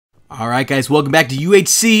Alright guys, welcome back to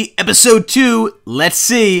UHC Episode 2. Let's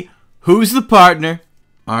see who's the partner.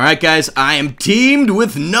 Alright guys, I am teamed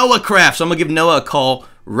with Noah Craft, so I'm going to give Noah a call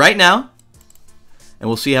right now. And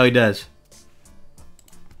we'll see how he does.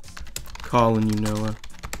 Calling you, Noah.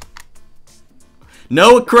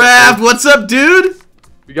 Noah Craft, what's up, dude?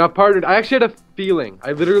 We got partnered. I actually had a feeling.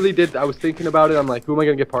 I literally did. I was thinking about it. I'm like, who am I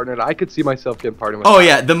going to get partnered? I could see myself getting partnered with. Oh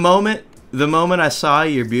yeah, the moment I saw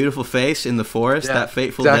your beautiful face in the forest, that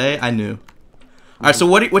fateful day, I knew. Alright, so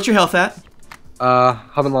what's your health at?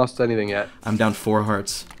 Haven't lost anything yet. I'm down 4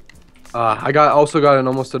 hearts. I also got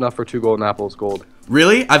almost enough for 2 golden apples, gold.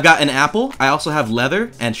 Really? I've got an apple. I also have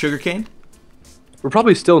leather and sugarcane. We're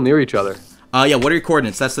probably still near each other. Yeah, what are your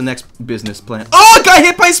coordinates? That's the next business plan. Oh, I got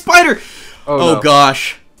hit by a spider! Oh, no.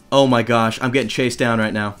 Gosh. Oh my gosh, I'm getting chased down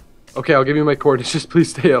right now. Okay, I'll give you my coordinates. Just please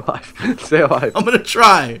stay alive. Stay alive. I'm gonna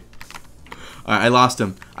try. Alright, I lost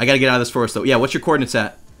him. I gotta get out of this forest though. Yeah, what's your coordinates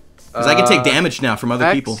at? Because I can take damage now from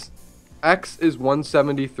other people. X is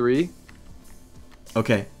 173.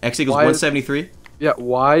 Okay, X equals 173? Yeah,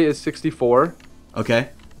 Y is 64. Okay.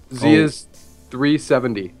 Z is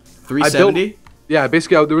 370. 370? Yeah,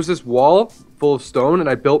 basically there was this wall full of stone and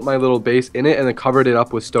I built my little base in it and then covered it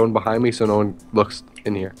up with stone behind me so no one looks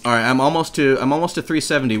in here. Alright, I'm almost to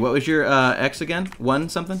 370. What was your X again? 1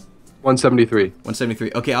 something? 173.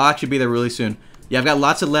 173. Okay, I'll actually be there really soon. Yeah, I've got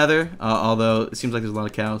lots of leather, although it seems like there's a lot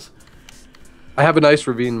of cows. I have a nice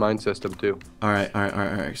ravine mine system too.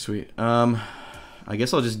 Alright, sweet. I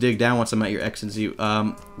guess I'll just dig down once I'm at your X and Z.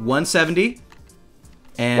 170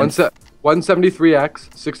 and 173X,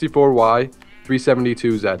 64Y,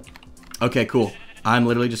 372Z. Okay, cool. I'm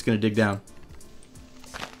literally just gonna dig down.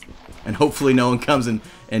 And hopefully no one comes and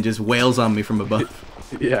just wails on me from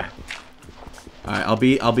above. Yeah. Alright,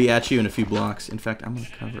 I'll be at you in a few blocks. In fact, I'm gonna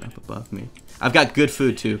cover up above me. I've got good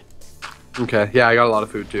food too. Okay, yeah, I got a lot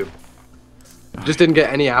of food too. Just didn't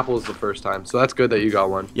get any apples the first time, so that's good that you got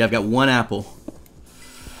one. Yeah, I've got 1 apple.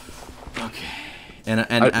 Okay.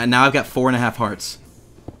 And now I've got 4.5 hearts.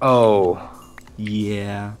 Oh.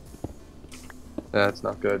 Yeah. That's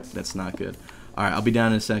not good. That's not good. Alright, I'll be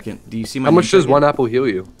down in a second. Do you see my How much does 1 apple heal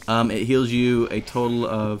you? It heals you a total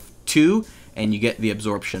of 2, and you get the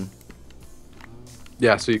absorption.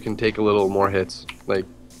 Yeah, so you can take a little more hits, like,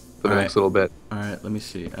 for the next little bit. Alright, let me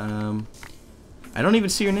see. I don't even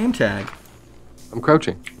see your name tag. I'm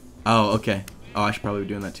crouching. Oh, okay. Oh, I should probably be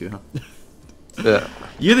doing that too, huh? Yeah.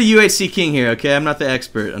 You're the UHC king here, okay? I'm not the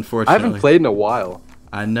expert, unfortunately. I haven't played in a while.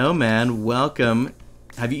 I know, man. Welcome.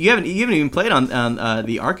 You haven't even played on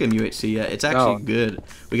the Arkham UHC yet. It's actually good.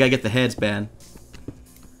 We gotta get the heads banned.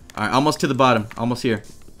 Alright, almost to the bottom. Almost here.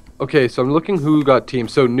 Okay, so I'm looking who got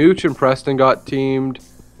teamed. So Nooch and Preston got teamed.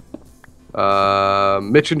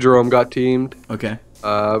 Mitch and Jerome got teamed. Okay.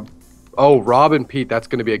 Oh, Rob and Pete, that's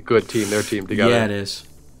going to be a good team. They're teamed together. Yeah, it is.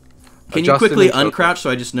 Can you quickly uncrouch so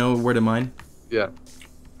I just know where to mine? Yeah.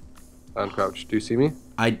 Uncrouch. Do you see me?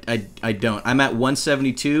 I don't. I'm at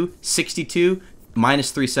 172, 62,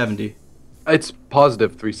 minus 370. It's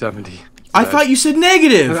positive 370. I thought you said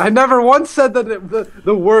negative. I never once said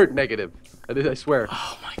the word negative. I swear.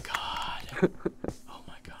 Oh my god. Oh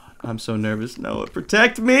my god. I'm so nervous. Noah,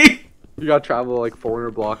 protect me. You gotta travel like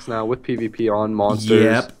 400 blocks now with PvP on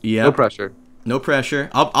monsters. Yep. No pressure. No pressure.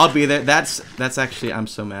 I'll be there. That's actually, I'm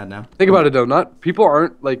so mad now. Think about it though. People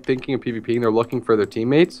aren't like thinking of PvP and they're looking for their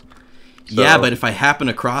teammates. So. Yeah, but if I happen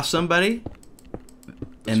across somebody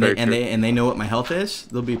and they know what my health is,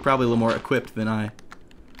 they'll be probably a little more equipped than I.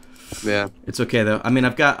 Yeah. It's okay though. I mean,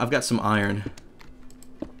 I've got some iron.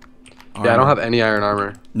 Yeah, I don't have any iron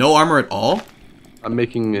armor. No armor at all? I'm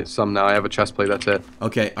making some now. I have a chest plate. That's it.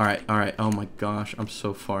 Okay. All right. Oh my gosh, I'm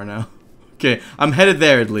so far now. Okay, I'm headed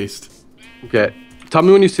there at least. Okay. Tell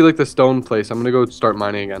me when you see like the stone place. I'm gonna go start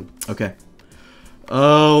mining again. Okay.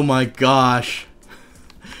 Oh my gosh.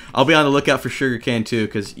 I'll be on the lookout for sugarcane too,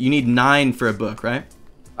 because you need 9 for a book, right?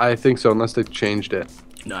 I think so, unless they changed it.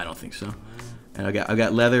 No, I don't think so. And I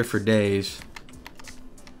got leather for days.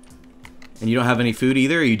 And you don't have any food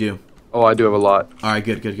either, or you do? Oh, I do have a lot. All right,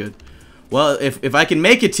 good. Well, if I can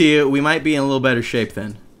make it to you, we might be in a little better shape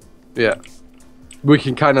then. Yeah. We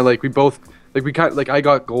can kind of like I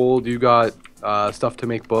got gold, you got stuff to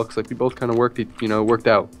make books. Like we both kind of worked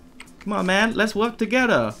out. Come on, man, let's work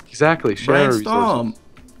together. Exactly. Share brainstorm.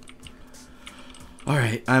 All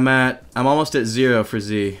right, I'm almost at 0 for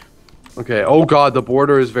Z. Okay. Oh God, the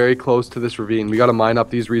border is very close to this ravine. We gotta mine up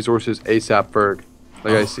these resources ASAP, Ferg.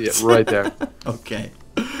 Like I see it right there. Okay.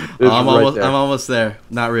 I'm almost there.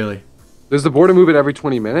 Not really. Does the border move it every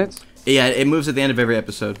 20 minutes? Yeah, it moves at the end of every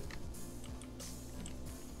episode.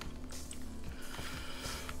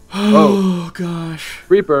 Oh gosh.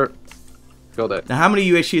 Reaper. Killed it. Now, how many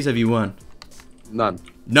UHCs have you won? None.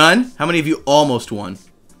 None? How many have you almost won?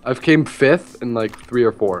 I've came 5th in like 3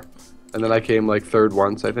 or 4. And then I came like 3rd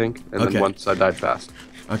once, I think. And Okay. then once I died fast.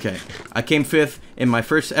 Okay. I came 5th in my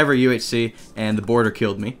first ever UHC, and the border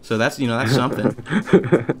killed me. So that's, you know, that's something.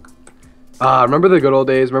 Remember the good old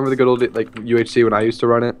days? Remember the good old like UHC when I used to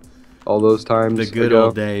run it? All those times The good ago?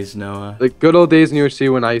 old days, Noah. The good old days in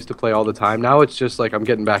UHC when I used to play all the time. Now it's just like I'm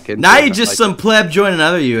getting back into Now it. you're just Like, some pleb joining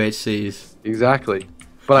other UHCs. exactly.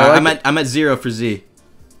 But I'm at 0 for Z.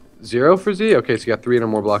 0 for Z? Okay, so you got 300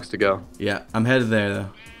 more blocks to go. Yeah, I'm headed there, though.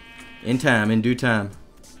 In time, in due time.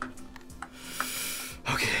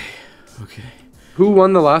 Okay. Okay. Who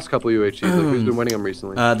won the last couple UHCs? Like, who's been winning them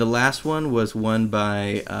recently? The last one was won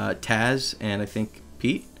by Taz and I think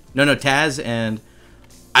Pete. No, Taz and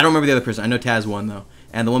I don't remember the other person. I know Taz won though.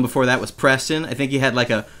 And the one before that was Preston. I think he had like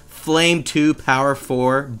a Flame 2 Power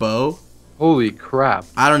 4 bow. Holy crap.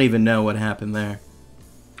 I don't even know what happened there.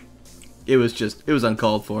 It was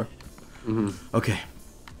uncalled for. Okay.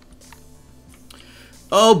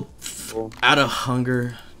 Oh, out of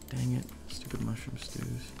hunger. Dang it. Stupid mushroom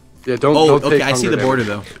stews. Yeah, don't okay, take I see hunger the border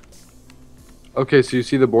damage. though. Okay, so you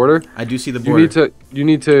see the border? I do see the border. You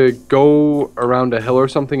need to go around a hill or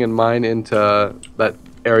something and mine into that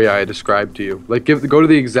area I described to you. Like go to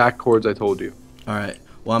the exact chords I told you. All right.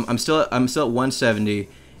 Well, I'm still at 170,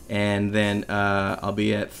 and then I'll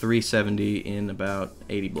be at 370 in about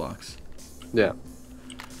 80 blocks. Yeah.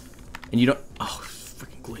 And you don't. Oh,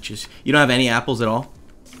 freaking glitches! You don't have any apples at all?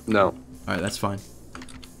 No. All right, that's fine.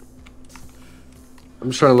 I'm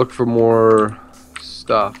just trying to look for more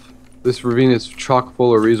stuff. This ravine is chock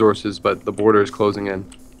full of resources, but the border is closing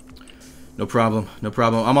in. No problem. No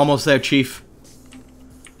problem. I'm almost there, Chief.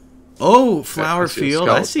 Oh, flower field.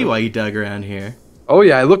 I see why you dug around here. Oh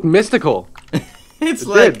yeah, it looked mystical. It's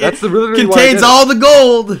like That's literally why I contains did it. all the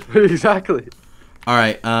gold. Exactly. All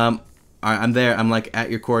right. All right. I'm there. I'm like at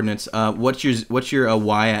your coordinates. What's your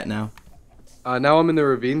Y at now? Now I'm in the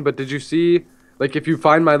ravine, but did you see, like, if you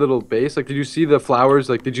find my little base, like, did you see the flowers?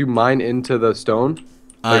 Like, did you mine into the stone?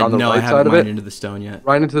 Like, on the no, right I haven't side of mined it? into the stone yet.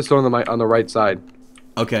 Right into the stone on the right side.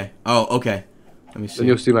 Okay. Oh, okay. Let me see. Then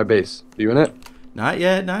you'll see my base. Are you in it? Not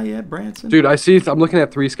yet, Branson. Dude, I'm looking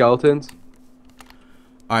at 3 skeletons.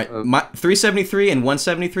 All right, my 373 and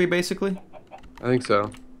 173 basically. I think so.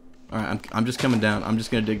 All right, I'm just coming down. I'm just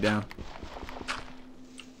gonna dig down.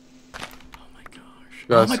 Oh my gosh!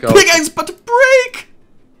 Got a Oh, my skeleton. pickaxe is about to break.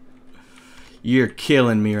 You're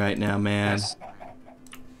killing me right now, man. Yes.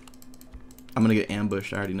 I'm gonna get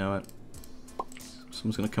ambushed. I already know it.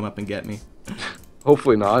 Someone's gonna come up and get me.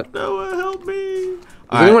 Hopefully not. Noah, help me!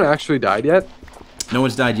 Has anyone actually died yet? No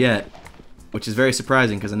one's died yet, which is very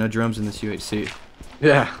surprising because I know Jerome's in this UHC.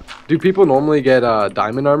 Yeah. Do people normally get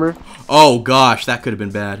diamond armor? Oh gosh, that could have been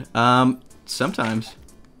bad. Sometimes.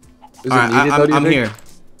 Is All it right, needed, though, do you I'm think? here.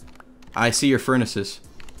 I see your furnaces.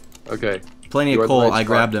 Okay. Plenty You of are the coal. right I spot.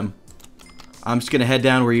 grabbed them. I'm just gonna head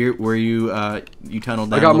down where you tunneled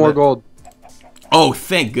down. I got a more little bit. gold. Oh,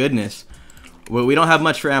 thank goodness. Well, we don't have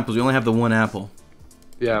much for apples. We only have the one apple.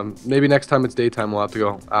 Yeah, maybe next time it's daytime we'll have to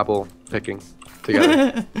go apple picking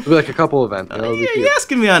together. It'll be like a couple event. You know, it'll be Yeah, cute. you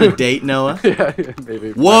asking me on a date, Noah? Yeah,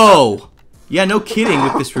 maybe. Whoa! Yeah, no kidding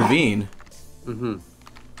with this ravine. But you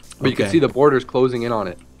can Okay. see the borders closing in on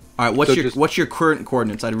it. All right, So just- what's your current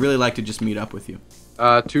coordinates? I'd really like to just meet up with you.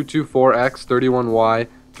 224x, 31y,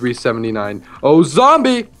 379. Oh,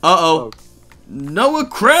 zombie! Uh-oh. Noah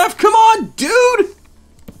Craft, come on, dude!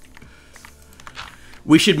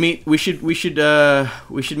 We should meet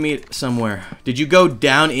somewhere. Did you go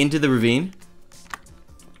down into the ravine?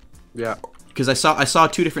 Yeah. Because I saw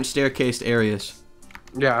 2 different staircased areas.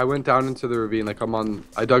 Yeah, I went down into the ravine. Like,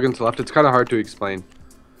 I dug into the left. It's kind of hard to explain.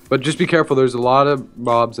 But just be careful. There's a lot of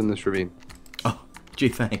mobs in this ravine. Oh, gee,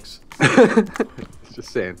 thanks. Just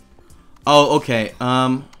saying. Oh, okay.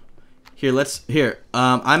 Here.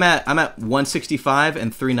 I'm at 165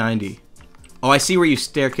 and 390. Oh, I see where you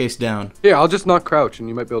staircase down. Here, I'll just not crouch and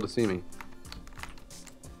you might be able to see me.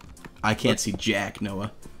 I can't see jack,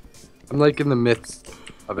 Noah. I'm like in the midst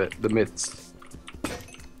of it. The midst.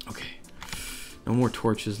 Okay. No more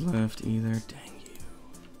torches left either.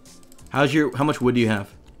 Dang you. How much wood do you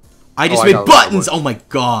have? I just I made got a lot of buttons. wood. Oh my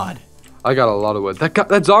god. I got a lot of wood.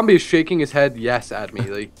 That zombie is shaking his head yes at me.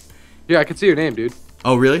 Like, yeah, I can see your name, dude.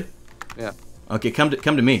 Oh really? Yeah. Okay, come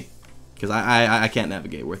to me, because I can't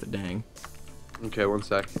navigate worth a dang. Okay, one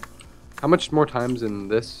sec. How much more times in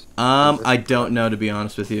this? I don't know, to be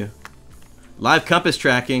honest with you. Live compass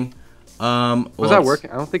tracking. Was that working?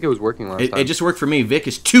 I don't think it was working last time. It just worked for me. Vic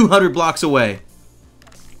is 200 blocks away.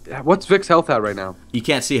 Yeah, what's Vic's health at right now? You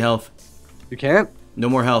can't see health. You can't? No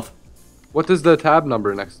more health. What does the tab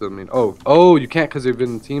number next to them mean? Oh, you can't because they've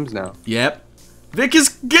been in teams now. Yep. Vic is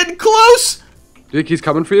getting close. Do you think he's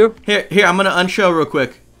coming for you? Here, I'm gonna unshow real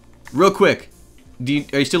quick. Real quick.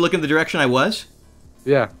 Are you still looking the direction I was?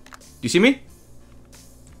 Yeah. Do you see me?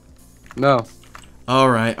 No. All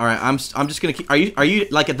right. I'm just gonna keep. Are you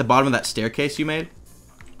like at the bottom of that staircase you made?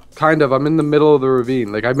 Kind of. I'm in the middle of the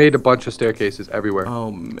ravine. Like I made a bunch of staircases everywhere.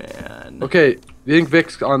 Oh man. Okay. Do you think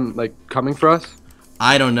Vic's on like coming for us?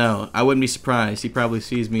 I don't know. I wouldn't be surprised. He probably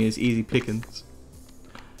sees me as easy pickings.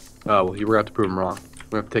 Oh well, we're gonna have to prove him wrong.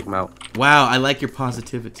 We're gonna have to take him out. Wow, I like your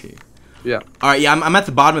positivity. Yeah. All right. Yeah, I'm at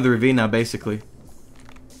the bottom of the ravine now, basically.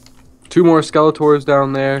 2 more Skeletors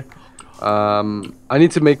down there. I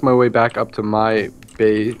need to make my way back up to my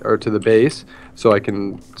base or to the base so I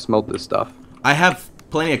can smelt this stuff. I have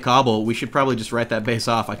plenty of cobble. We should probably just write that base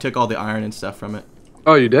off. I took all the iron and stuff from it.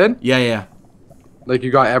 Oh, you did? Yeah. Like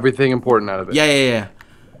you got everything important out of it? Yeah.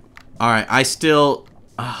 All right. I still.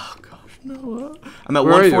 Oh gosh, no. I'm at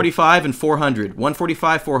Where 145 and 400.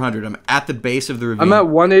 145, 400. I'm at the base of the ravine. I'm at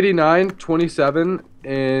 189, 27,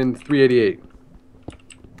 and 388.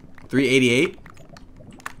 388.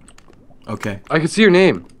 Okay. I can see your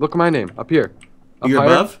name. Look at my name up here. You're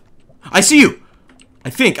higher. above? I see you.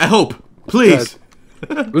 I think. I hope. Please.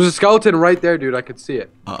 There's a skeleton right there, dude. I could see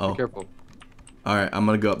it. Uh-oh. Be careful. All right. I'm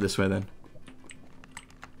gonna go up this way then.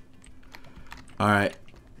 All right.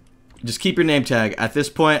 Just keep your name tag. At this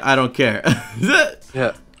point, I don't care.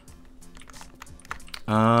 Yeah.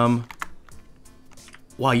 Wow,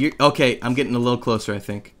 you're okay. I'm getting a little closer, I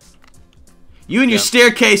think. You and your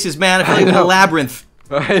staircases, man. I feel like in a labyrinth.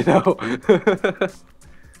 I know.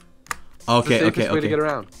 Okay, Way to get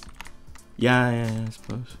around. Yeah, I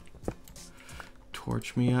suppose.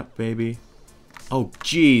 Torch me up, baby. Oh,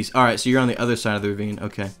 jeez. All right, so you're on the other side of the ravine.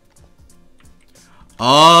 Okay.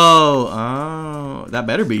 Oh, that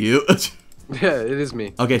better be you. Yeah, it is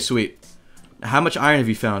me. Okay, sweet. How much iron have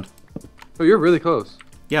you found? Oh, you're really close.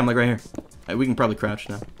 Yeah, I'm like right here. We can probably crouch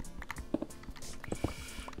now.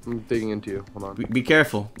 I'm digging into you. Hold on. Be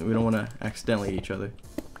careful. We don't want to accidentally eat each other.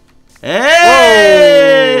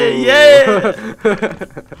 Hey! Yeah!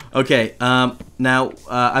 Okay, now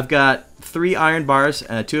I've got 3 iron bars.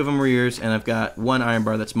 2 of them are yours, and I've got 1 iron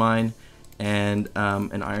bar that's mine, and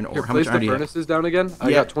an iron ore. Here, How much iron do you have? furnaces down again. I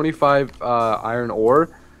got 25 iron ore,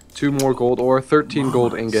 2 more gold ore, 13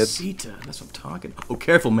 gold ingots. Sita, that's what I'm talking. Oh,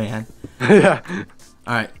 careful, man. Yeah.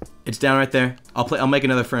 All right, it's down right there. I'll make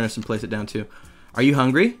another furnace and place it down too. Are you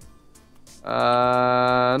hungry?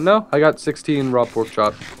 No. I got 16 raw pork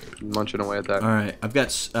chop. Munching away at that. All right, I've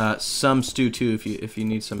got some stew too if you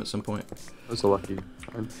need some at some point. That's a lucky.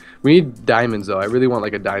 We need diamonds though. I really want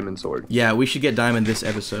like a diamond sword. Yeah, we should get diamond this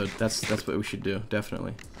episode. That's what we should do,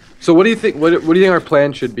 definitely. So what do you think? What do you think our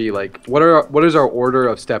plan should be? Like, what is our order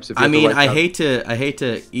of steps? If I mean, I hate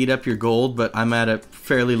to eat up your gold, but I'm at a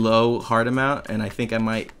fairly low heart amount, and I think I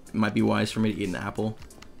might be wise for me to eat an apple.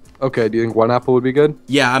 Okay. Do you think 1 apple would be good?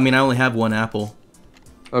 Yeah, I mean, I only have 1 apple.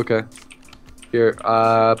 Okay. Here,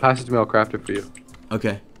 pass it to me. I'll craft it for you.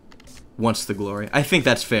 Okay. Once the glory. I think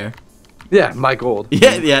that's fair. Yeah, my gold.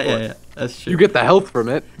 Yeah. That's true. You get the health from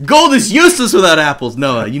it. Gold is useless without apples,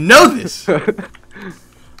 Noah. You know this. All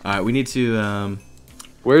right, we need to.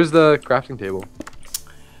 Where's the crafting table?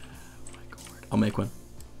 I'll make one.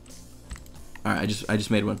 All right, I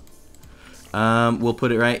just made one. We'll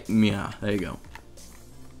put it right. Yeah, there you go.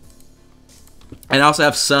 And I also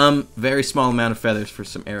have some very small amount of feathers for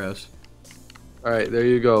some arrows. All right, there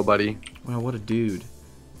you go, buddy. Wow, what a dude.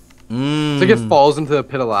 It's like it falls into the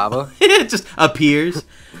pit of lava. It just appears.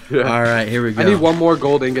 Yeah. All right, here we go. I need 1 more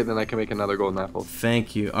gold ingot, then I can make another golden apple.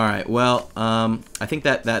 Thank you. All right, well, I think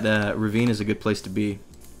that ravine is a good place to be.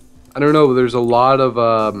 I don't know, but there's a lot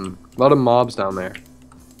of mobs down there.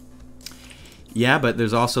 Yeah, but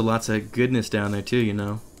there's also lots of goodness down there too, you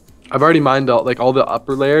know. I've already mined all the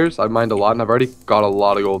upper layers. I've mined a lot, and I've already got a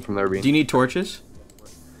lot of gold from the ravine. Do you need torches?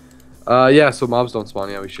 Yeah, so mobs don't spawn.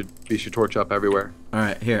 Yeah, we should torch up everywhere. All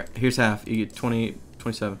right, here's half. You get 20,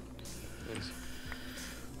 27. Thanks.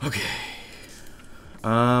 Okay.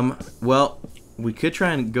 Well, we could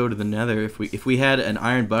try and go to the Nether. If we had an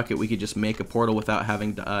iron bucket, we could just make a portal without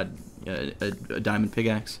having a diamond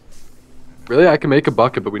pickaxe. Really, I can make a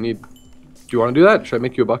bucket, but we need. Do you want to do that? Should I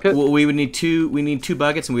make you a bucket? Well, we would need 2. We need 2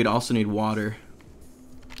 buckets, and we'd also need water.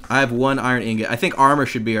 I have 1 iron ingot. I think armor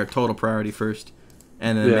should be our total priority first,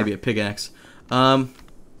 and then maybe a pickaxe. All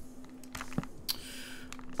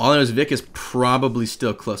I know is Vic is probably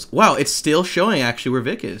still close. Wow, it's still showing actually where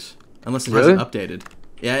Vic is, unless it hasn't updated.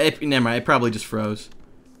 Yeah, never mind. It probably just froze.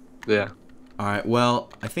 Yeah. All right.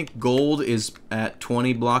 Well, I think gold is at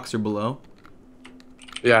 20 blocks or below.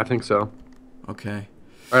 Yeah, I think so. Okay.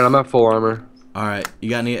 All right, I'm at full armor. All right. You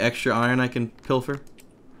got any extra iron I can pilfer?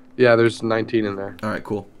 Yeah, there's 19 in there. All right,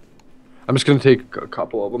 cool. I'm just gonna take a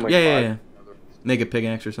couple of them. Like Yeah. Make a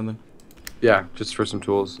pickaxe or something. Yeah, just for some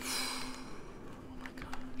tools.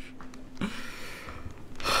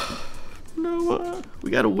 Noah, we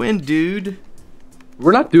gotta win, dude.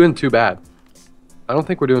 We're not doing too bad. I don't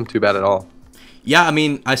think we're doing too bad at all. Yeah, I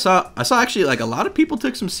mean, I saw actually like a lot of people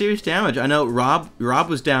took some serious damage. I know Rob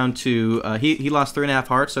was down to he lost 3.5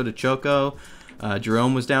 hearts. So did Choco.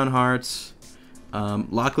 Jerome was down hearts.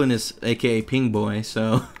 Lachlan is AKA Ping Boy.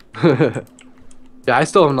 So yeah, I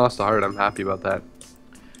still haven't lost a heart. I'm happy about that.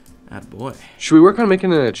 Boy. Should we work on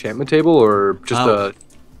making an enchantment table or just a?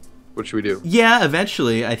 What should we do? Yeah,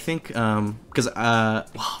 eventually. I think because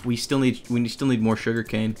we still need more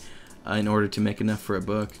sugarcane in order to make enough for a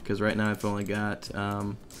book. Because right now I've only got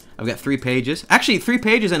 3 pages. Actually, 3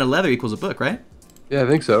 pages and a leather equals a book, right? Yeah, I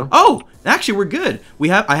think so. Oh, actually, we're good.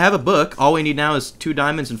 I have a book. All we need now is 2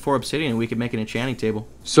 diamonds and 4 obsidian, and we can make an enchanting table.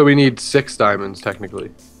 So we need 6 diamonds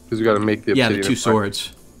technically, because we got to make the obsidian. Yeah, the 2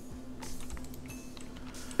 swords.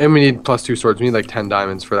 And we need plus 2 swords. We need like 10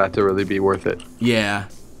 diamonds for that to really be worth it. Yeah,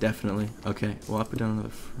 definitely. Okay, well, I'll put down another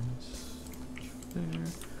furnace there.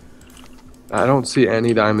 I don't see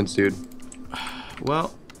any diamonds, dude.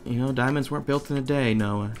 Well, you know, diamonds weren't built in a day,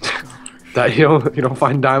 Noah. That you don't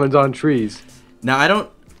find diamonds on trees. Now I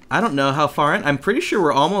don't know how far in. I'm pretty sure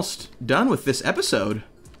we're almost done with this episode.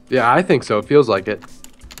 Yeah, I think so. It feels like it.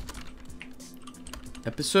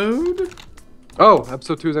 Episode? Oh,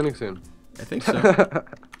 episode 2 is ending soon. I think so.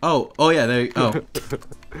 oh yeah, there you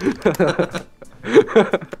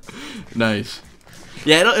Nice.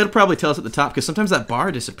 Yeah, it'll probably tell us at the top because sometimes that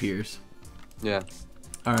bar disappears. Yeah.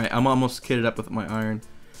 All right, I'm almost kitted up with my iron.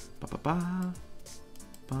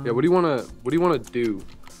 Yeah, what do you wanna do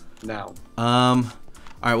now? All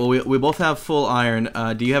right. Well, we both have full iron.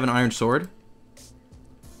 Do you have an iron sword?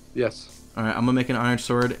 Yes. All right, I'm gonna make an iron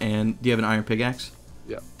sword. And do you have an iron pickaxe?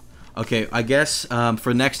 Yeah. Okay, I guess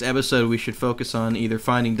for next episode we should focus on either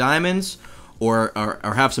finding diamonds or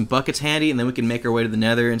have some buckets handy, and then we can make our way to the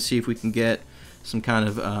Nether and see if we can get some kind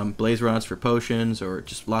of blaze rods for potions or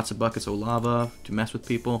just lots of buckets of lava to mess with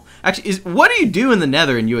people. Actually, what do you do in the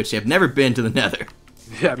Nether in UHC? I've never been to the Nether.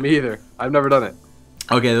 Yeah, me either. I've never done it.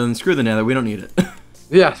 Okay, then screw the Nether. We don't need it.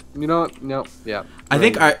 Yeah, you know what? No, yeah. I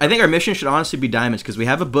think our mission should honestly be diamonds because we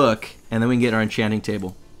have a book and then we can get our enchanting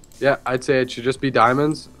table. Yeah, I'd say it should just be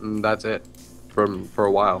diamonds and that's it for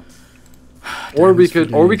a while. Or we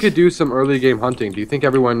could do some early game hunting. Do you think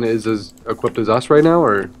everyone is as equipped as us right now,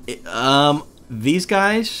 or? These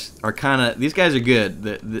guys are good.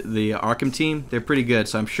 The Arkham team, they're pretty good.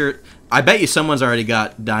 So I'm sure. I bet you someone's already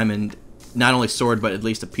got diamond, not only sword but at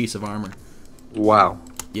least a piece of armor. Wow.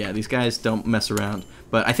 Yeah, these guys don't mess around.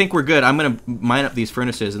 But I think we're good. I'm gonna mine up these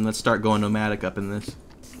furnaces and let's start going nomadic up in this.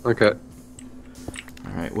 Okay.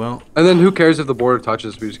 All right. Well. And then who cares if the border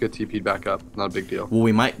touches? We just get TP'd back up. Not a big deal. Well,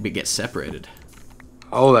 we might get separated.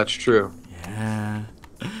 Oh, that's true. Yeah.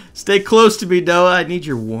 Stay close to me, Noah. I need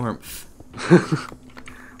your warmth.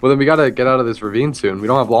 Well, then we gotta get out of this ravine soon. We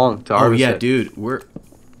don't have long to harvest. Oh yeah, it. dude.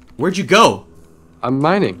 Where'd you go? I'm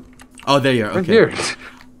mining. Oh, there you are. Right Okay. here.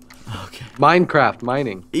 Okay. Minecraft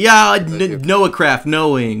mining. Yeah, Noah craft,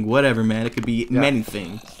 knowing, whatever, man. It could be many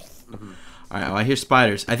things. All right, I hear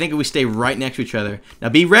spiders. I think we stay right next to each other. Now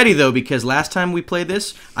be ready though, because last time we played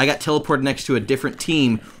this, I got teleported next to a different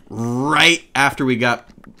team right after we got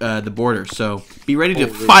the border. So be ready to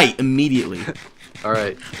fight immediately. All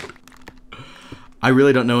right. I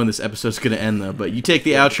really don't know when this episode's gonna end though, but you take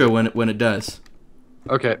the outro when it does.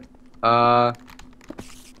 Okay. Well.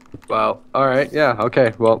 All right. Yeah.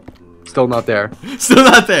 Okay. Well, still not there. Still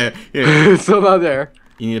not there. Here. Still not there.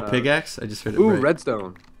 You need a pickaxe? I just heard it. Ooh, break.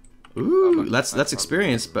 redstone. Ooh, that's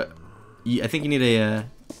experience, but I think you need a.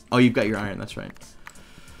 Oh, you've got your iron. That's right.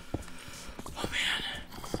 Oh man,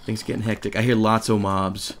 things getting hectic. I hear lots of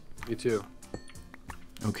mobs. Me too.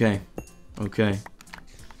 Okay, okay.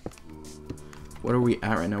 What are we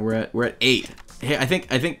at right now? We're at 8. Hey, I think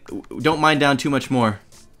don't mine down too much more.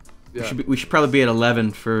 Yeah. We should probably be at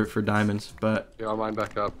 11 for diamonds, but. Yeah, I'll mine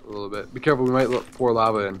back up a little bit. Be careful, we might pour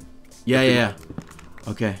lava in. Yeah.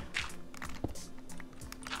 Okay.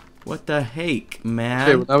 What the heck, man?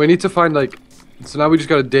 Okay, now we need to find so now we just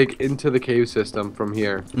gotta dig into the cave system from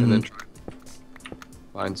here and then try to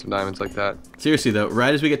find some diamonds like that. Seriously though,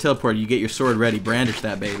 right as we get teleported, you get your sword ready, brandish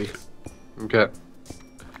that baby. Okay.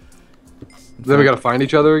 Then we gotta find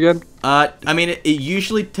each other again? I mean, it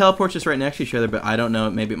usually teleports us right next to each other, but I don't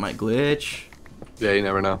know. Maybe it might glitch. Yeah, you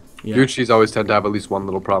never know. Yeah. UHCs always tend to have at least one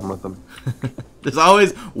little problem with them. There's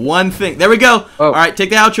always one thing. There we go. Oh. All right,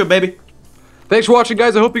 take the outro, baby. Thanks for watching,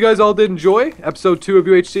 guys. I hope you guys all did enjoy episode 2 of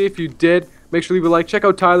UHC. If you did, make sure to leave a like. Check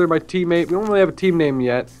out Tyler, my teammate. We don't really have a team name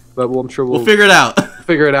yet, but I'm sure we'll figure it out.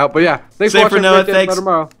 figure it out. But yeah, thanks for Same watching. for Noah. Thanks.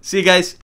 Tomorrow. See you guys.